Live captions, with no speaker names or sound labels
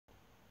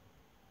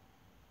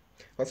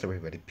What's up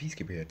everybody,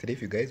 Peacekeeper here. Today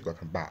for you guys,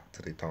 welcome back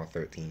to the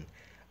Th13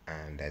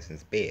 and that's in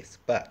space.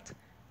 But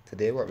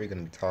today what we're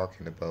going to be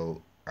talking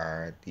about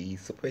are the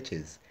super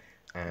witches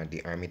and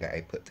the army that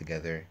I put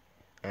together.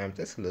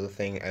 Just a little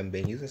thing, I've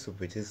been using super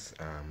witches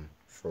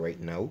for right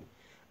now.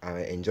 I'm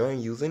enjoying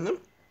using them.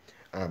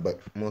 But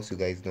most of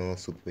you guys know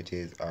super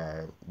witches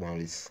are one of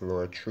the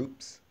slower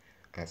troops.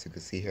 As you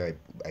can see here,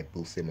 I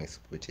boosted my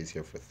super witches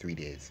here for 3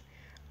 days.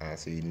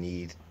 So you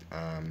need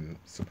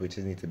super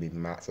witches need to be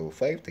max level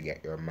 5 to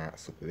get your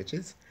max super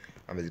witches.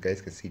 As you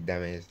guys can see,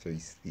 damage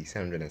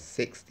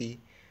 360,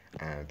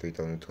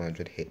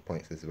 3,200 hit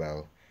points as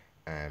well.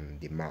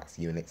 The max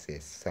units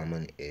is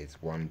summon is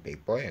one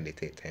big boy and they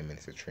take 10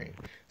 minutes to train.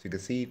 So you can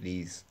see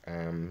these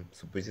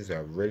super witches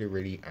are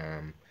really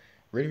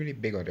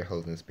big on their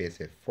holding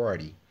space at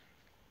 40.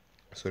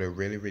 So they're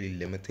really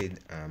limited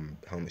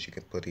how much you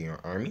can put in your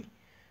army.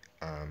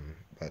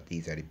 But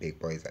these are the big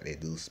boys that they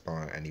do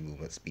spawn, and the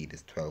movement speed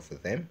is 12 for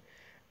them,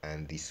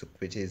 and the super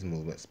witches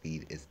movement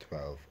speed is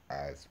 12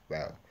 as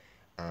well.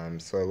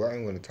 So what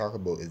I'm going to talk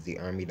about is the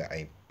army that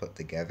I put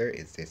together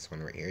is this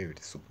one right here with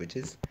the super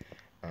witches.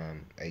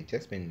 I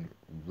just been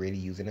really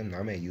using them.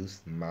 Normally I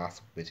use mass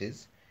super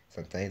witches.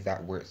 Sometimes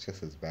that works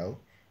just as well,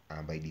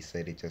 but I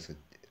decided just to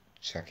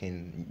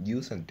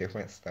use some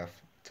different stuff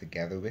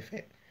together with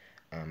it.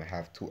 I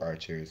have 2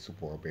 archers,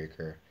 super wall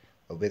breaker,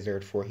 a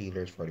wizard, 4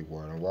 healers for the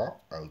war and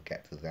walk. I'll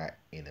get to that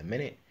in a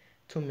minute.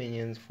 2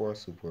 minions, 4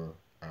 super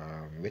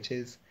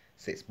witches,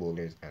 6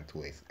 boulders, and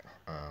 2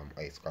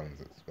 ice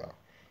columns as well.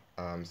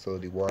 So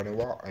the war and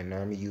walk I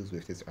normally use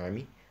with this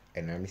army.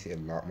 I normally see a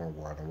lot more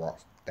war and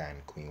walks than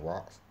queen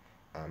walks.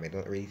 I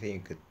don't really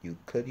think you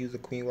could use a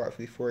queen walk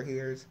for the 4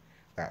 healers.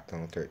 That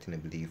on 13, I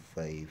believe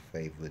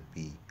 5 would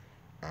be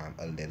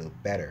a little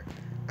better.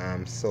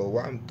 So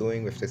what I'm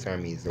doing with this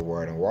army is the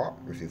ward and walk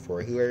with the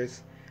 4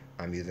 healers.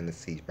 I'm using the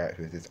siege barracks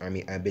with this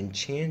army. I've been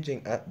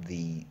changing up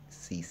the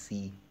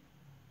CC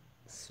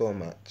so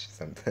much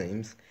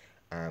sometimes.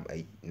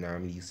 I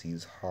normally used to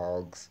use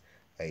hogs.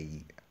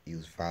 I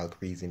use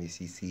Valkyries in the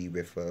CC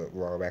with a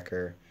raw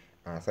wrecker.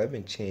 So I've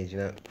been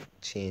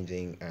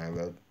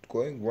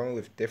going wrong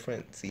with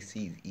different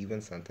CCs, even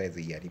sometimes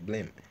a Yeti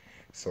blimp.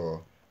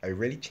 So I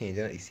really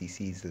changing up the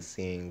CCs to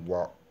seeing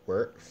what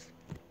works,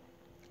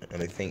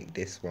 and I think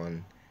this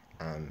one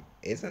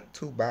isn't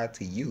too bad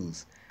to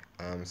use.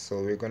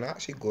 So we're gonna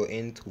actually go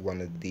into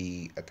one of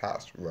the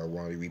attacks, well,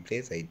 one of the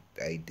replays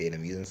I did.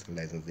 I'm using some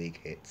Legends League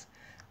hits.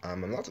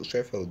 I'm not too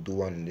sure if I'll do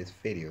one in this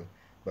video,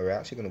 but we're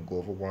actually gonna go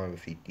over one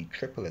with the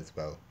triple as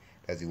well.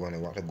 That's the one I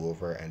want to go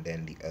over, and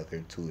then the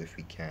other 2 if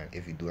we can,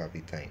 if we do have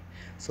the time.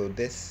 So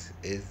this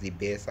is the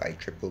base I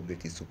tripled with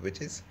the super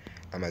witches.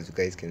 As you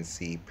guys can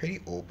see, pretty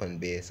open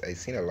base. I've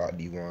seen a lot of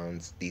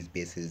these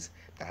bases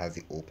that has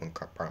the open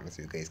compartments.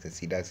 So you guys can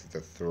see that's to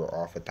throw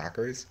off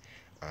attackers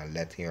and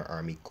letting your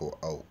army go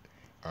out.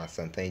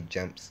 Sometimes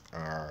jumps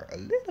are a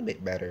little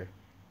bit better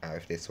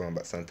with this one,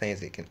 but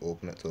sometimes it can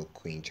open up to a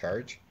queen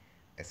charge,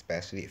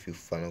 especially if you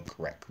funnel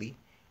correctly.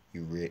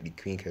 The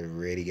queen can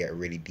really get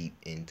really deep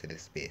into the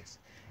space.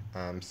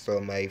 So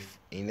my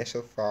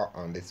initial thought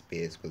on this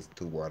base was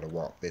to water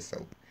walk this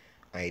out.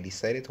 I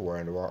decided to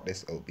water walk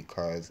this out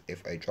because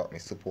if I drop my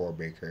super wall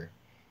breaker,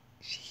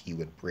 he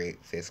would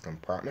break this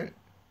compartment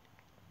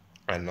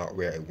and not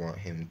where I want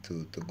him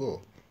to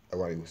go. I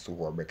want the super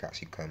wall breaker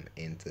actually come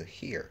into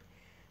here.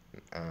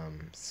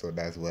 So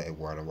that's what I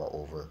want to walk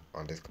over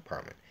on this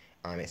compartment.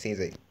 It seems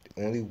like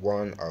only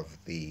one of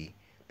the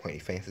point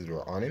defenses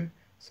were on him,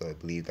 so I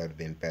believe that would have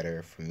been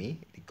better for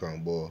me. The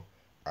ground ball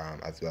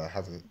as well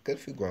has a good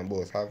few ground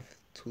balls. Have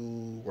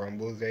 2 ground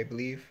balls there, I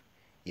believe.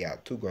 Yeah,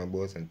 2 ground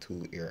balls and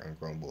 2 air and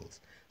ground balls.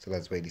 So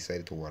that's why I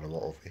decided to water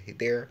walk over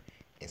there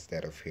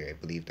instead of here. I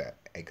believe that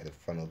I could have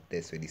funneled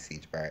this with the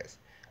siege barracks.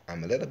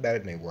 I'm a little better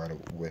than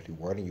with the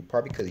water. You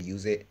probably could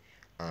use it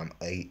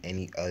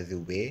any other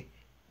way.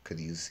 Could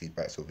use siege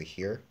barracks over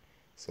here.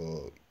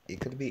 So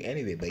it could be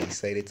anyway, but I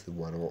decided to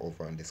water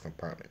over on this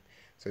compartment.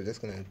 So we're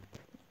just gonna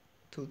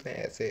 2 things.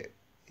 That's it.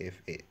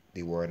 If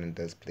the warden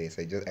does place,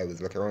 I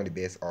was looking around the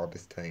base all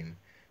this time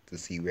to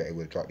see where I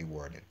would drop the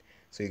warden.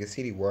 So you can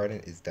see the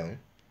warden is down,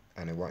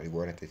 and I want the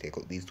warden to take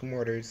out these 2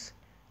 mortars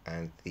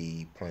and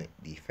the point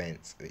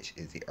defense, which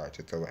is the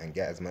archer tower, and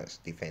get as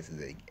much defense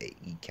as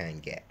he can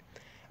get.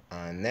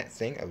 Next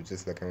thing, I was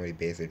just looking around the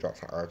base. I dropped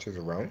some archers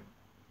around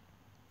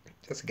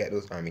just to get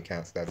those army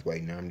counts. That's what I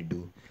normally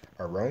do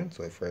around.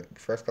 So for the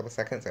first couple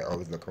seconds, I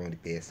always look around the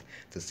base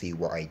to see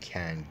what I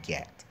can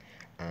get.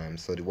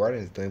 So the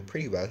warden is doing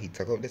pretty well. He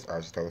took out this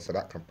archer tower, so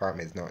that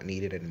compartment is not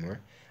needed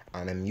anymore.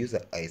 And I'm using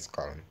ice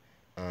column.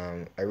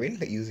 I really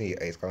like using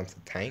the ice column to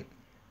tank.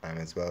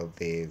 As well,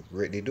 they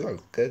do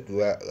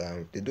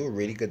a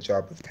really good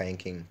job of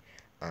tanking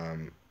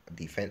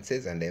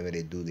defenses, and then when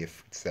they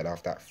set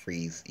off that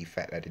freeze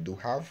effect that they do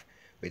have,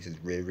 which is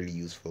really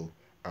useful.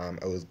 I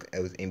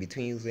was in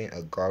between using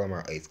a golem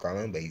or ice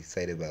golem, but I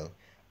decided, well,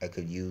 I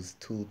could use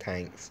 2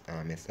 tanks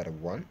instead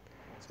of 1.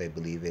 So I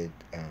believe it.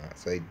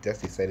 So I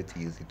just decided to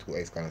use the 2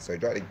 ice columns. So I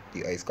dropped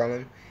the ice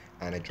column,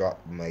 and I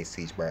dropped my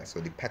siege bar. So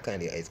the P.E.K.K.A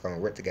and the Ice Golem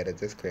work together,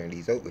 just clearing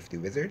these out with the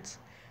wizards,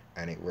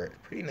 and it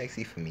worked pretty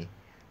nicely for me.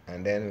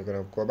 And then we're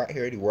gonna go back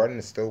here. The warden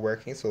is still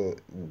working, so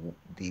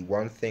the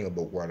one thing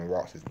about warden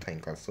walks is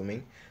time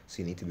consuming.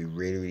 So you need to be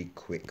really, really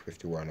quick with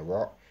the warden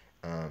walk,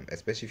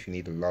 especially if you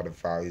need a lot of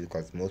value,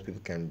 because most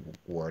people can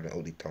warden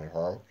out the town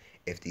hall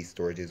if these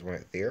storages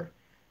weren't there.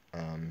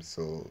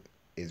 So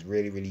it's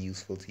really, really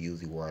useful to use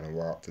the warden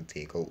walk to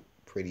take out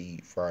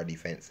pretty far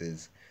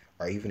defenses,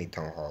 or even the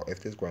town hall.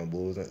 If this ground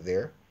bull wasn't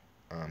there,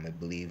 I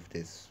believe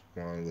this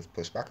one was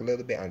pushed back a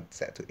little bit and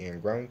set to air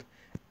ground.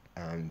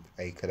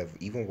 I could have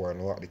even worn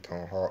a lot of the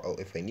town hall out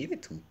if I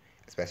needed to,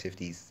 especially if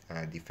these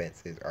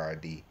defenses or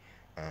the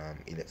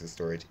ellipsis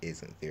storage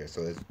isn't there.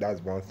 So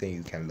that's one thing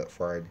you can look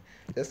for.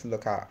 Just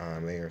look at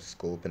your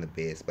scope in the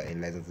base, but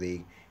in Legends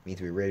League, you need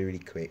to be really, really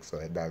quick. So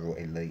that's what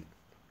I like.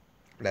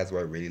 That's what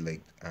I really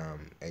liked.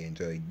 I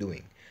enjoy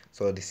doing.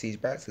 So the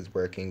siege bats is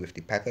working with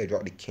the P.E.K.K.A. I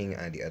dropped the king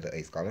and the other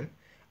ice column.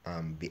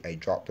 I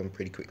dropped them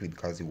pretty quickly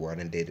because the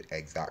warden did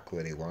exactly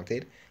what I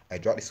wanted. I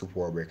dropped the super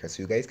wall breaker,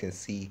 so you guys can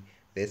see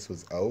this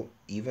was out.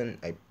 Even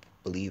I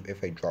believe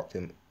if I dropped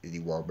him the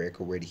wall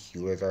breaker where the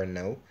healers are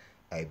now,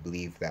 I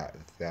believe that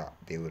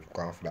they would have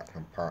gone for that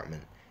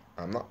compartment.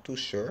 I'm not too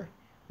sure,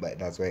 but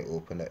that's why I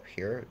opened up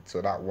here.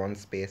 So that one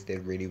space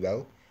did really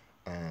well.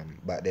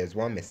 But there's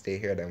one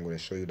mistake here that I'm going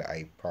to show you that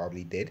I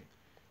probably did.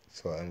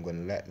 So I'm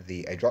going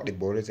to I dropped the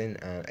bowlers in,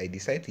 and I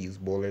decided to use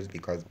bowlers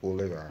because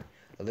bowlers are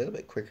a little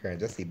bit quicker, and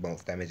just the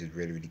bounce damage is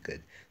really, really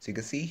good. So you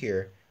can see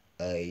here,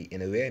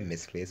 in a way I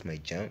misplaced my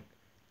jump.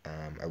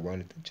 I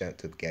wanted to jump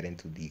to get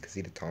into you can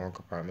see the town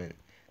compartment,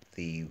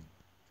 the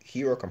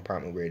hero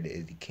compartment where there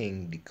is the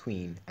king, the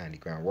queen, and the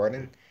grand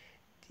warden.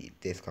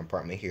 This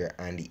compartment here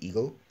and the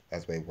eagle.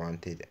 That's what I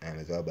wanted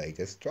as well, but I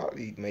just dropped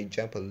my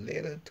jump a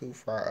little too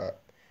far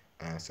up.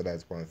 So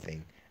that's one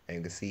thing. And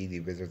you can see the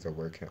wizards are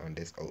working on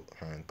this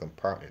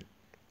compartment.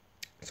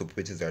 So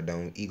wizards are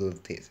down. Eagle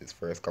takes his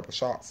first couple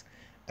shots.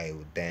 I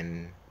would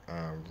then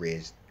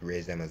raise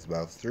them as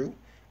well through.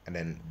 And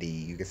then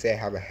you can say I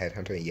have a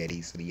headhunter and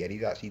Yeti. So the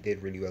Yetis actually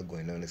did really well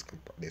going down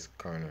this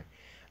corner.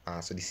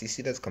 So the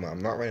CC does come out.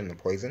 I'm not running the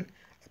poison.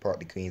 I bought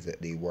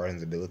the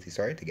warden's ability,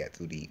 sorry, to get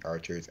through the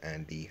archers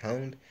and the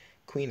hound.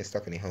 Queen is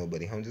stuck in the hound, but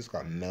the hound just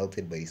got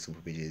melted by the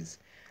super bridges.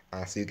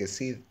 So you can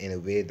see in a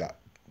way that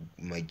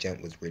my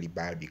jump was really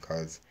bad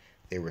because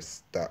they were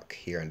stuck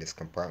here in this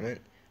compartment.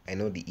 I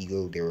know the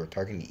eagle, they were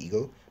targeting the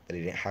eagle, but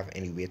they didn't have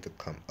any way to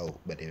come out.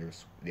 But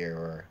there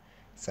were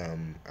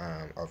some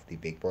of the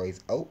big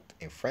boys out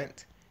in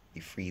front. The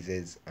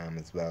freezes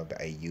as well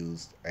that I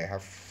used. I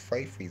have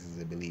 5 freezes,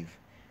 I believe,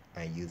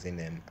 and using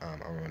them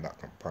around that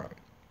compartment.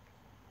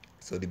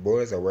 So the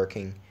bowlers are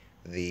working.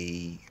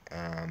 The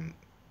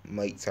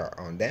mites are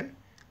on them.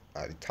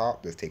 At the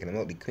top, that's taking them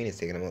out. The queen is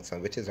taking them out.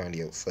 Some witches are on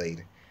the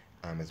outside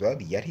as well.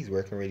 The Yeti's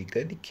working really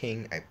good. The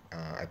king,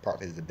 I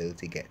popped his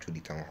ability to get through the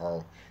town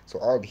hall. So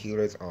all the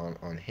healers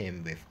on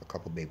him with a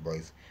couple big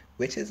boys,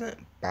 which isn't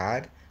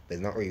bad, but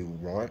it's not what you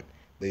want.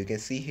 But you can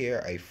see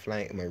here, I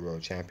flanked my royal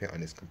champion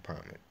on this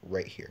compartment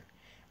right here.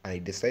 And I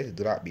decided to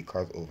do that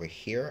because over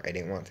here, I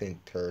didn't want to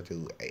enter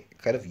to, I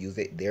could have used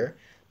it there,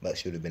 but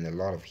should have been a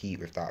lot of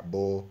heat with that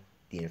bull,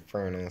 the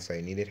inferno, so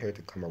I needed her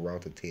to come around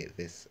to take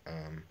this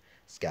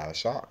scatter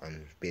shot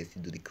and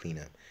basically do the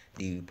cleanup.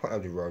 The point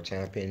of the royal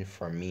champion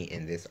for me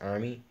in this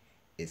army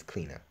is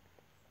cleanup.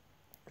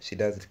 She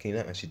does the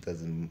cleanup and she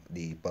does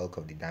the bulk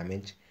of the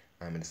damage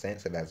in a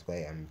sense, so that's why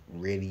I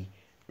really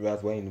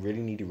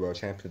need the royal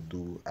champion to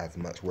do as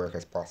much work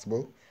as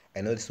possible.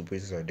 I know the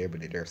superiors are there,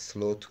 but they're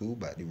slow too,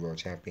 but the royal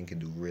champion can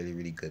do really,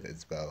 really good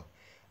as well.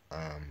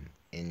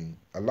 In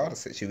a lot of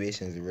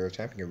situations, the royal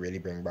champion can really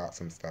bring back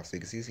some stuff. So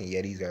you can see some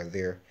Yetis are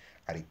there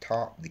at the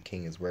top. The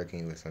king is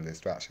working with some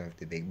distraction with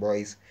the big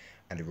boys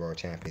and the royal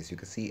champions. You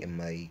can see in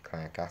my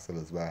clan castle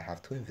as well, I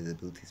have 2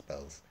 invisibility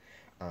spells.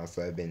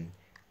 So I've been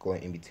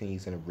going in between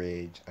using a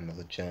bridge,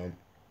 another jump,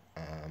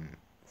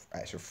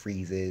 extra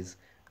freezes.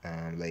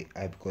 Like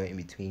I'm going in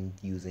between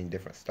using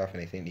different stuff,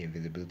 and I think the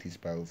invisibility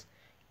spells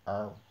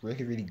are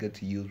really, really good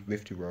to use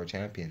with the royal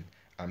champion.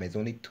 It's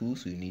only 2,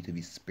 so you need to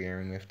be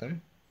sparing with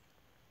them,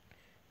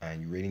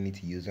 and you really need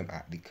to use them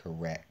at the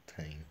correct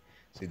time.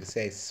 So you can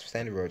say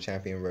standard royal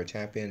champion. Royal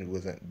champion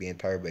wasn't being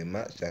tired by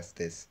much. That's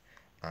this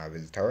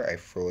visitor. I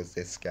froze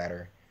this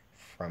scatter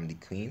from the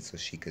queen so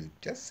she could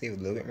just save a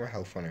little bit more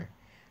health on her.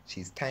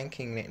 She's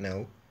tanking it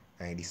now.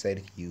 I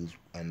decided to use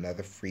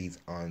another freeze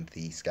on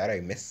the scatter. I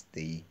missed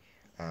the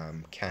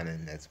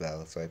cannon as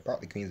well. So I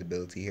brought the queen's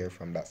ability here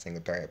from that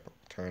single target,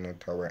 Turner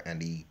Tower,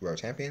 and the royal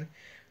champion.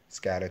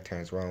 Scatter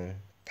turns around,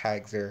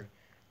 tags her,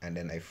 and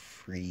then I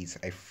freeze.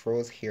 I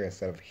froze here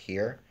instead of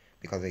here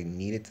because I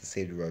needed to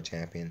save the royal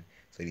champion.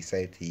 So I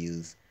decided to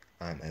use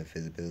an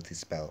invisibility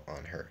spell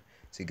on her.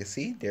 So you can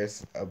see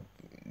there's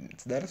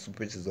it's not a super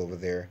bridges over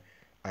there,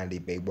 and the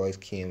big boys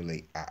came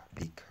like at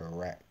the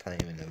correct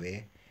time in a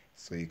way.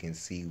 So you can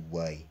see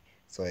why.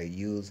 So I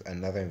use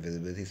another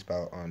invisibility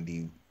spell on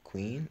the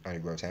queen, on the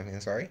royal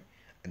champion, sorry.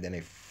 And then I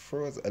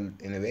froze, in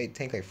a way, I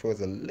think I froze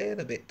a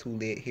little bit too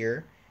late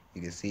here.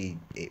 You can see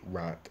it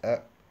ramped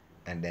up,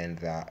 and then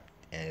that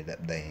ended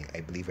up dying.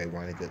 I believe I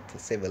wanted it to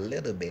save a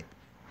little bit,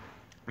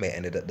 but it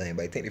ended up dying.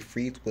 But I think the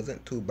freeze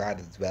wasn't too bad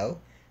as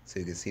well. So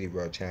you can see the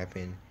World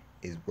Champion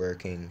is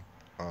working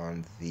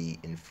on the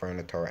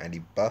Inferno Tower, and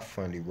the buff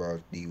on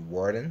the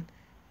Warden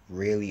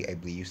really, I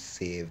believe,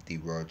 saved the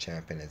World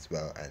Champion as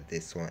well. And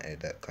this one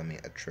ended up coming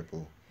a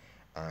triple,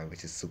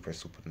 which is super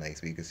super nice.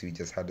 But you can see we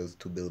just had those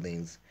two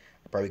buildings.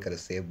 I probably could have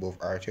saved both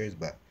archers,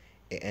 but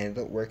it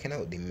ended up working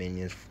out. The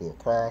minions flew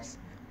across.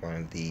 One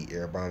of the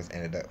air bombs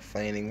ended up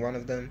finding one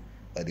of them.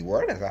 But the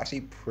Warden is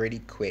actually pretty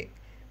quick,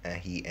 and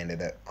he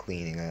ended up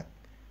cleaning up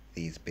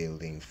these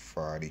buildings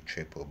for the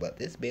triple. But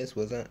this base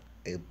wasn't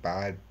a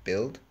bad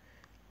build,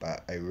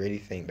 but I really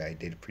think that I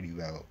did pretty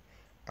well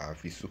for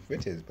the super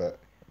riches. But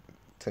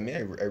to me, I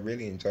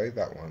really enjoyed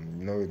that one.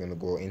 You know, we're gonna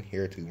go in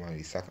here to one of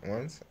the second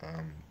ones,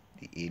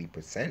 the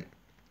 80%,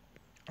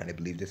 and I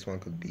believe this one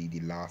could be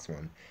the last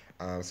one.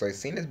 So I've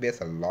seen this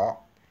base a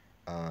lot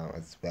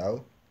as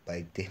well, but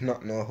I did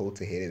not know how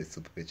to hit it with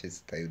super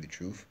witches. To tell you the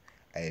truth,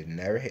 I had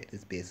never hit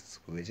this base with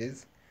super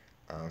witches.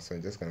 So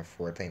I'm just gonna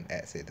 4-time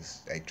exit.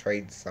 I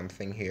tried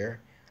something here.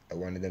 I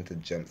wanted them to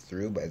jump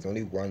through, but it's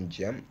only one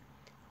jump,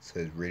 so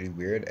it's really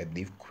weird. I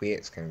believe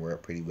quakes can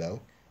work pretty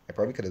well. I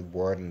probably could have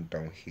warden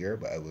down here,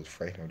 but I was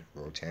frightened of the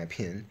world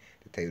champion,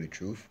 to tell you the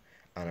truth.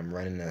 And I'm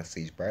running a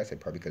siege barracks. I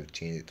probably could have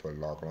changed it to a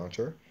log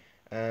launcher.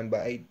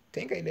 But I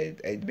think I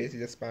did. I basically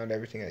just found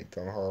everything at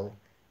town hall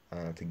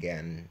to get.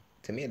 And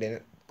to me, it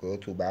didn't go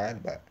too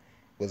bad, but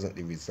wasn't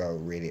the result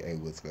really I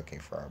was looking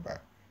for.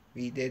 But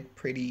we did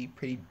pretty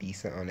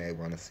decent on it. I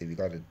want to say we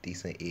got a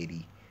decent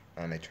 80,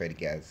 and I tried to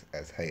get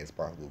as high as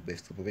possible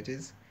with super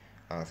witches.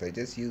 So I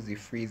just use the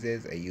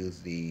freezes. I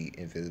use the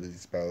invisibility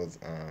spells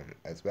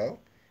as well,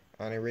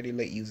 and I really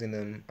like using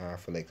them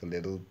for like a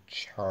little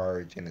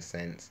charge in a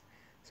sense.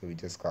 So we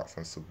just got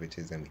some super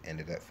witches, and we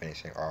ended up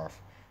finishing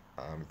off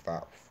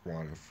that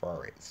one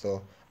for it.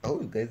 So I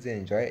hope you guys did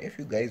enjoy it. If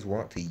you guys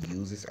want to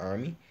use this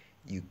army,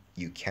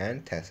 you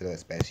can test it out,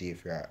 especially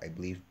if you're at, I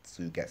believe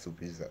to get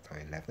super witches at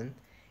time 11.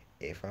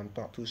 If I'm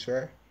not too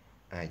sure,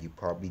 and you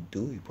probably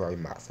do, you probably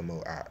max them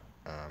out at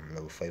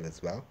level 5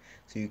 as well.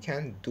 So you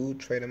can do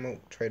try them out,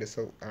 try this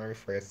out army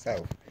for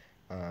yourself.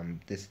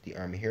 This is the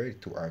army here, the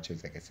two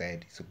archers, like I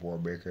said, the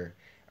support breaker,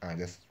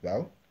 just as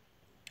well.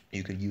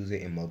 You could use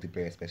it in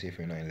multiplayer, especially if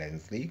you're not in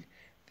Legends League.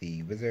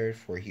 The wizard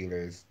for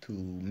healers, two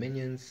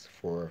minions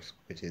for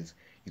switches.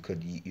 You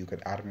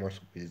could add more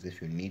switches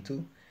if you need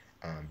to,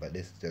 but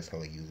this is just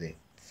how I use it.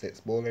 6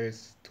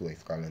 bowlers, 2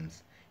 ice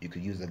columns. You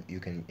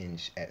can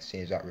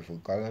exchange that with a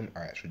golem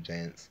or extra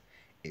giants.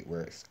 It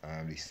works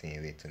the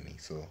same way to me.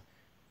 So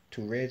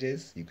 2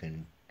 rages, you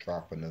can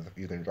drop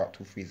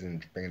 2 freezes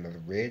and bring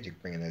another rage. You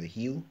can bring another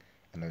heal,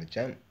 another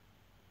jump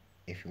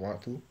if you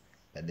want to,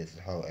 but this is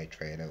how I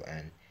try it out,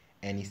 and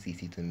any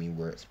CC to me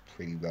works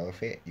pretty well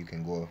with it. You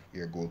can go,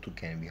 your go-to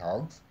can be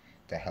hogs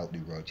to help the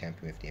world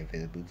champion with the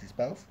invisibility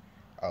spells.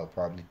 I'll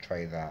probably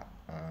try that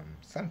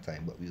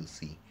sometime, but we'll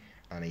see.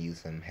 And I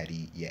use some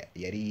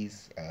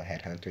Yetis,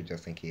 Headhunter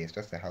just in case,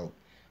 just to help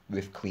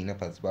with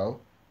cleanup as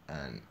well,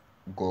 and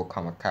go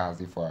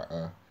kamikaze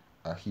for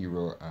a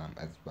hero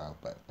as well.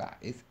 But that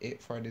is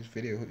it for this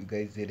video. Hope you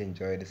guys did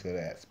enjoy this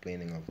little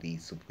explaining of the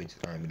super witches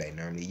army that I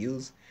normally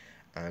use.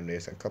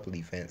 There's a couple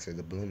events. There's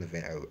a balloon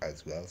event out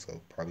as well, so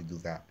I'll probably do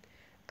that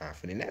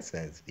for the next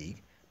Legends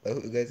League. But I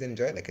hope you guys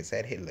enjoyed. Like I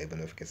said, hit like button,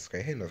 notification,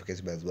 subscribe, hit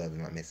notification bell as well. Do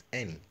not miss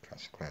any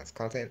Clash of Clans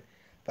content.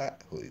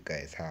 But I hope you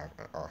guys have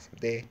an awesome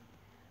day.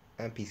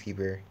 I'm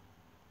Peacekeeper,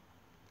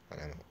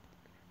 and I'm out.